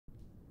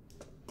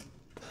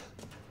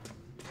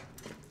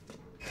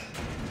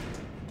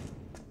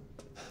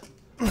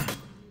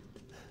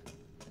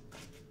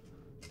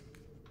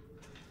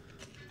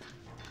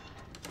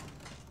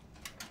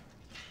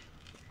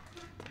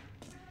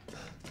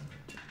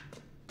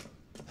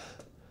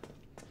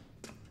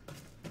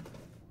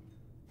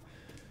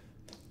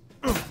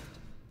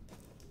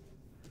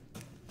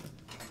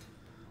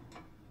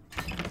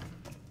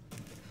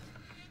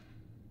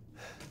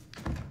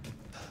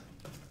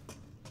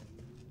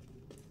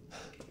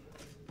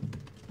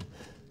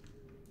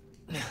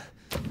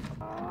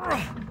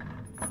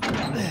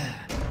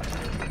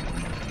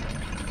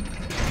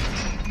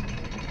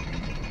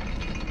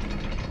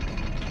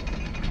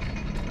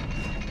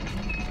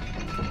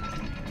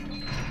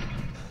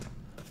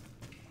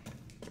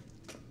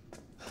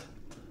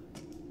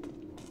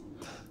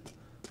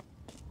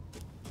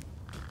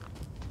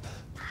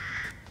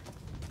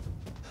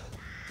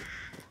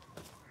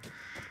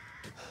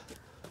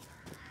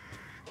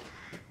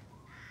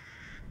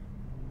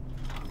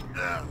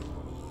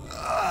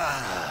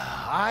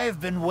I've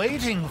been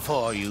waiting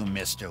for you,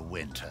 Mr.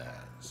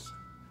 Winters.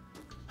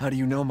 How do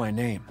you know my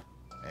name?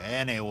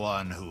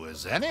 Anyone who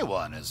is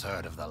anyone has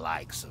heard of the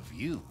likes of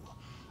you.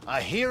 A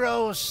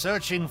hero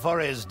searching for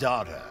his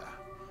daughter.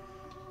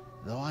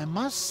 Though I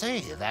must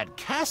say, that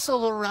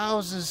castle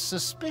arouses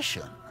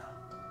suspicion.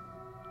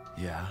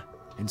 Yeah,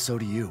 and so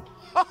do you.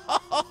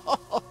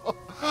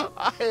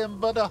 I am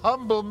but a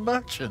humble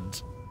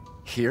merchant.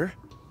 Here?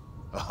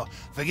 Oh,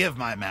 forgive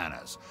my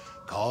manners.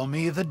 Call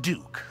me the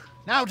Duke.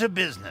 Now to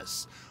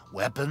business.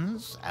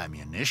 Weapons,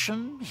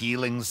 ammunition,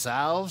 healing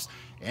salves,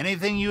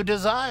 anything you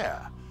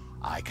desire,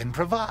 I can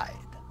provide.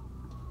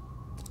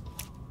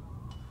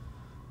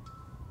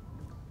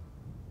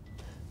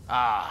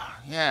 Ah,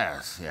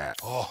 yes, yes.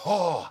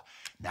 Oh,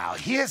 now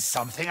here's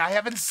something I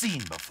haven't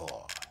seen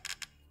before.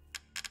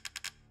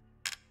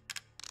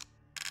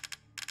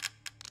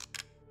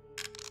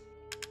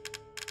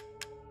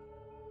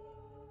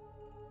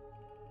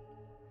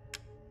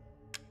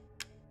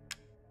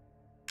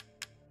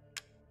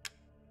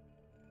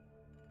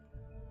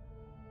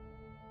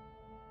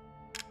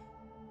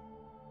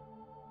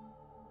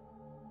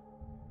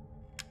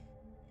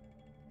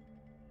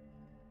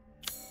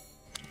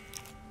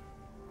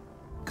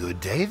 Good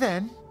day,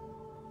 then.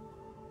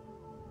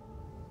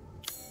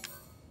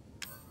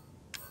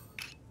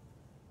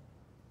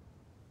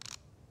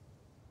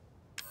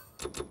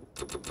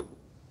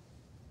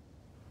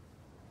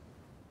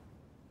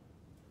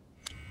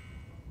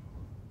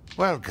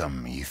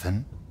 Welcome,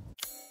 Ethan.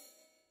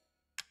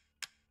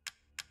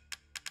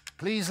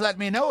 Please let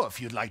me know if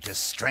you'd like to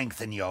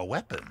strengthen your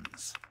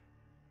weapons.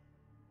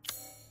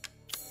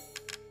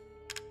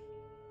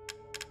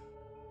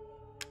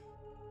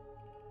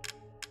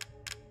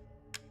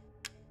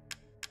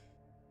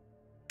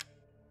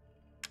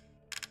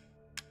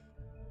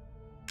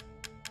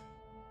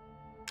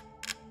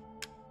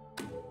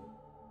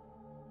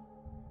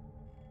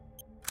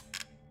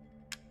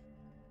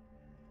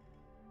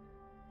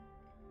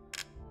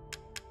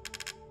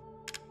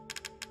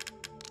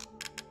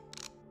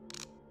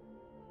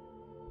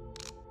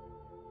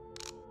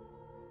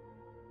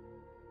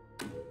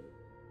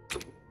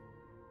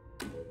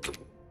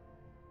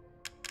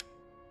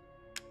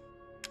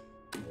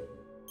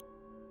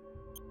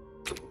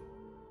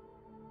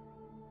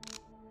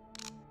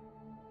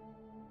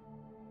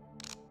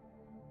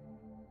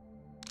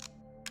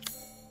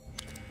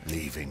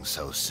 Leaving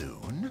so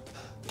soon?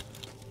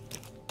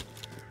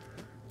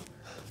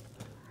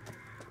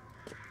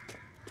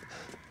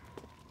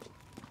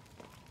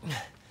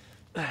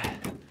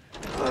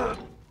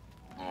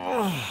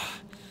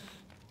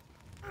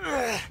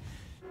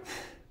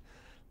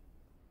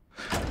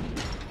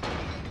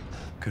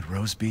 Could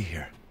Rose be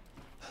here?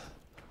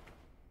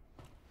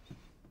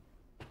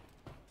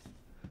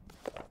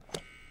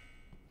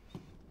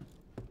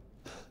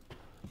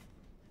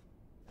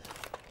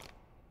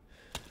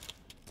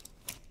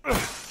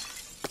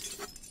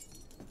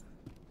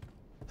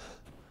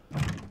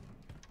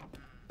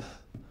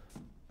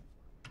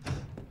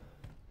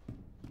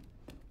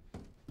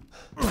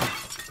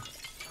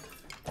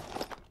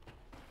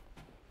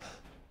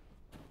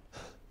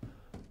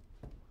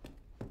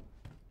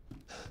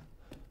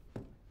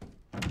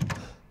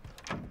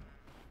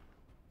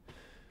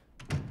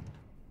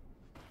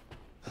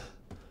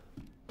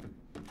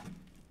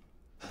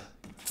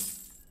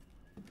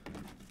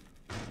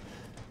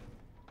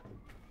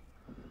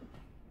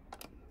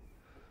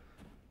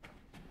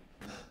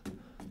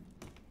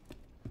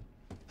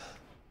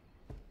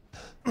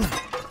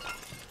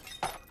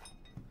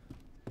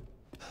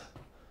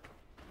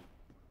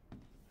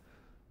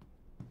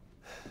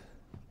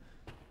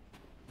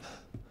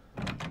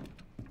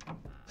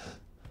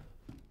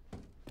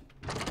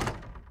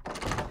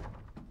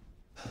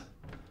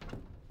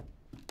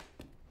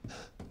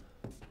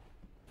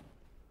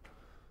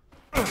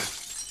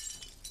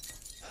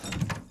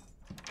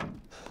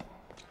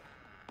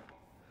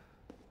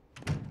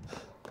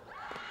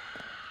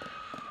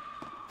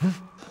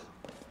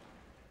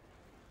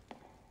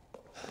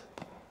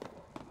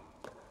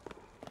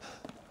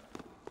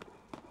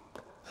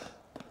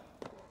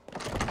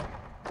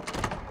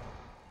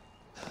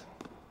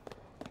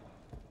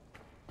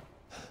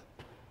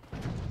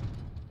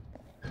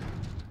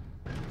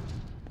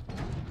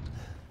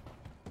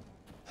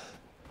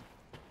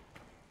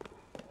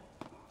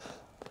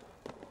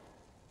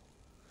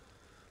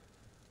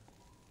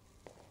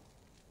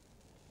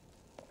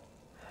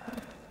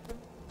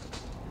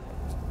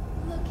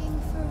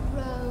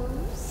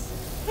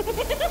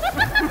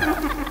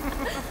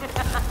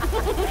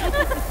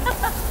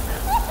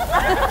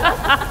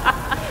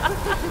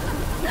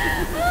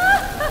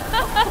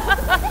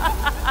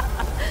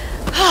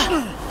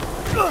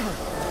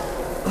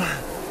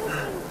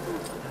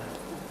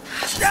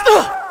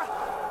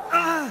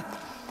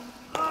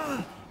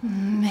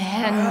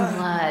 Man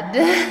blood.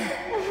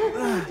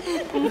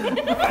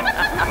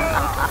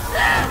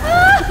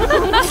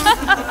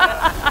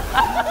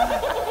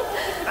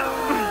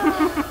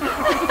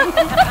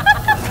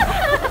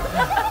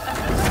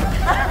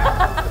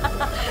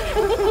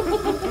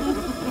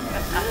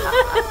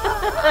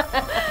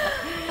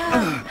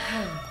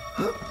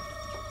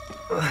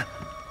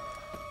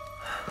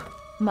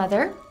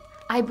 Mother,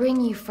 I bring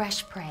you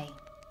fresh prey.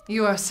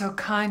 You are so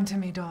kind to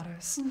me,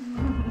 daughters.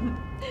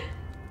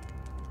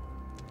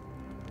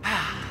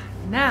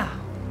 Now,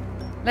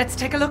 let's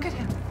take a look at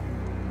him.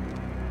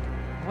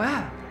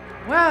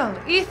 Well,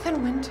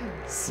 Ethan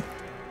Winters.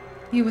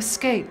 You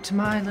escaped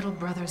my little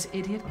brother's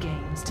idiot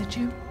games, did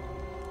you?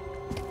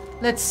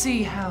 Let's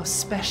see how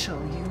special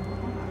you are.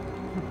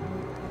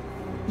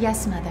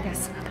 Yes, Mother.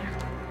 Yes, Mother.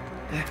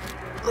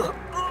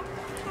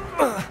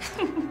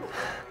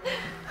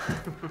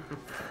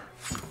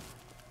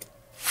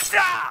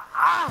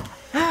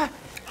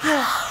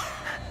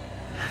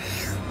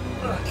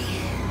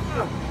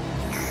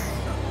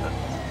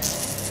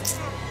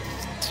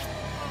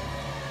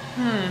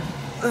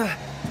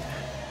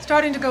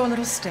 Starting to go a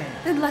little stale.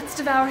 Then let's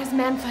devour his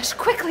man-flesh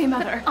quickly,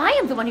 Mother. I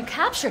am the one who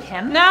captured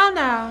him.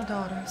 Now,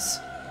 daughters.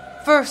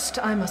 First,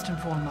 I must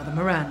inform Mother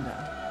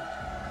Miranda.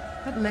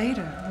 But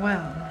later,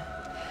 well,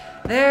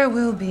 there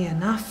will be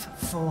enough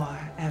for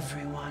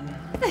everyone.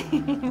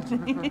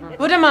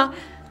 Budama!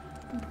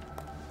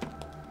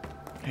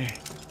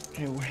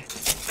 Hey, wait.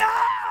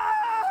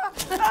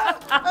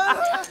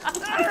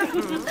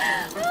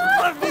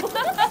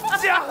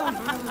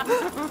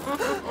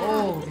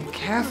 Oh, be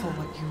careful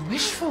what you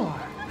wish for,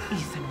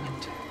 Ethan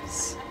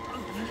Winters.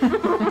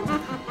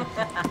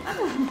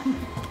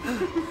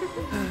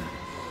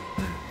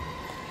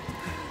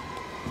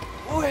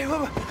 Wait,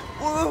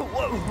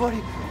 what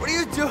are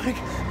you doing?